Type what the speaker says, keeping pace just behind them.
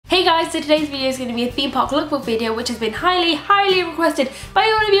guys, so today's video is going to be a theme park lookbook video which has been highly requested by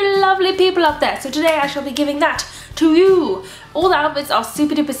all of you lovely people out there. So today I shall be giving that to you. All the outfits are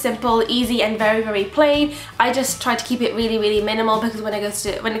super duper simple, easy and very plain. I just try to keep it really minimal because when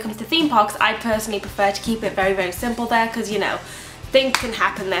it comes to theme parks, I personally prefer to keep it very simple there because, you know, things can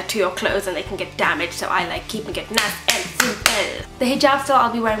happen there to your clothes and they can get damaged, so I like keeping it nice and simple. The hijab style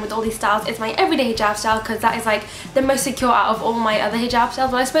I'll be wearing with all these styles is my everyday hijab style because that is like the most secure out of all my other hijab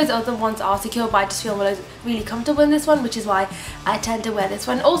styles. Well, I suppose other ones are secure, but I just feel really comfortable in this one, which is why I tend to wear this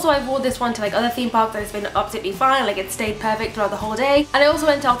one. Also, I wore this one to like other theme parks and it's been absolutely fine, like it stayed perfect throughout the whole day. And I also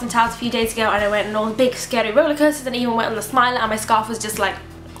went to Alton Towers a few days ago and I went on all the big scary roller coasters and even went on the Smiler, and my scarf was just like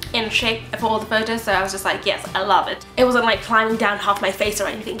in shape for all the photos, so I was just like, yes, I love it. It wasn't like climbing down half my face or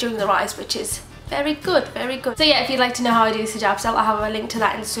anything during the rise, which is very good. So yeah, if you'd like to know how I do this hijab style, I'll have a link to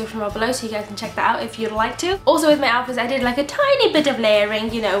that in the description bar below so you guys can check that out if you'd like to. Also with my outfits, I did like a tiny bit of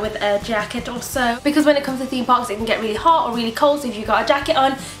layering, you know, with a jacket or so, because when it comes to theme parks it can get really hot or really cold, so if you've got a jacket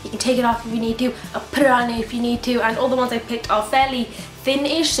on, you can take it off if you need to, or put it on if you need to, and all the ones I picked are fairly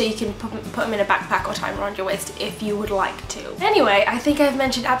thin-ish, so you can put them in a backpack or tie them around your waist if you would like to. Anyway, I think I've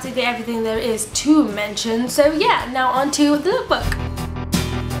mentioned absolutely everything there is to mention, so yeah, now on to the lookbook.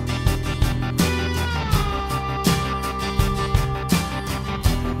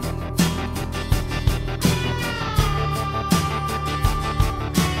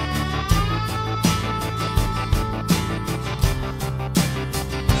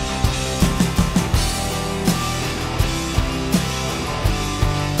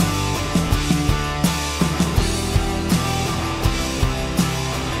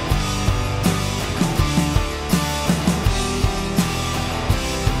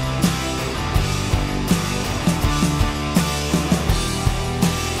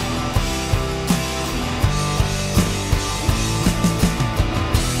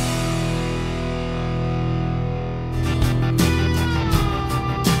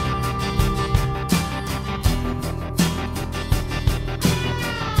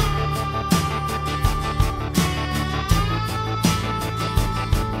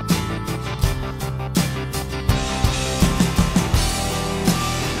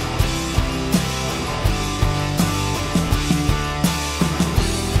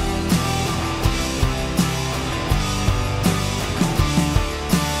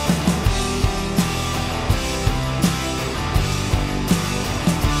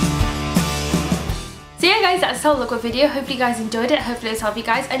 So yeah guys, that's the whole lookbook video. Hopefully you guys enjoyed it. Hopefully it's helped you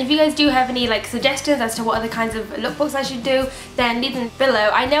guys. And if you guys do have any like suggestions as to what other kinds of lookbooks I should do, then leave them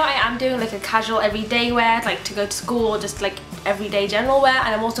below. I know I am doing like a casual everyday wear, like to go to school, or just like everyday general wear,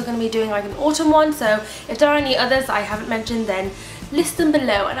 and I'm also going to be doing like an autumn one, so if there are any others I haven't mentioned, then list them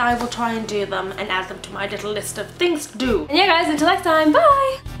below and I will try and do them and add them to my little list of things to do. And yeah guys, until next time,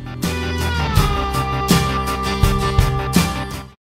 bye!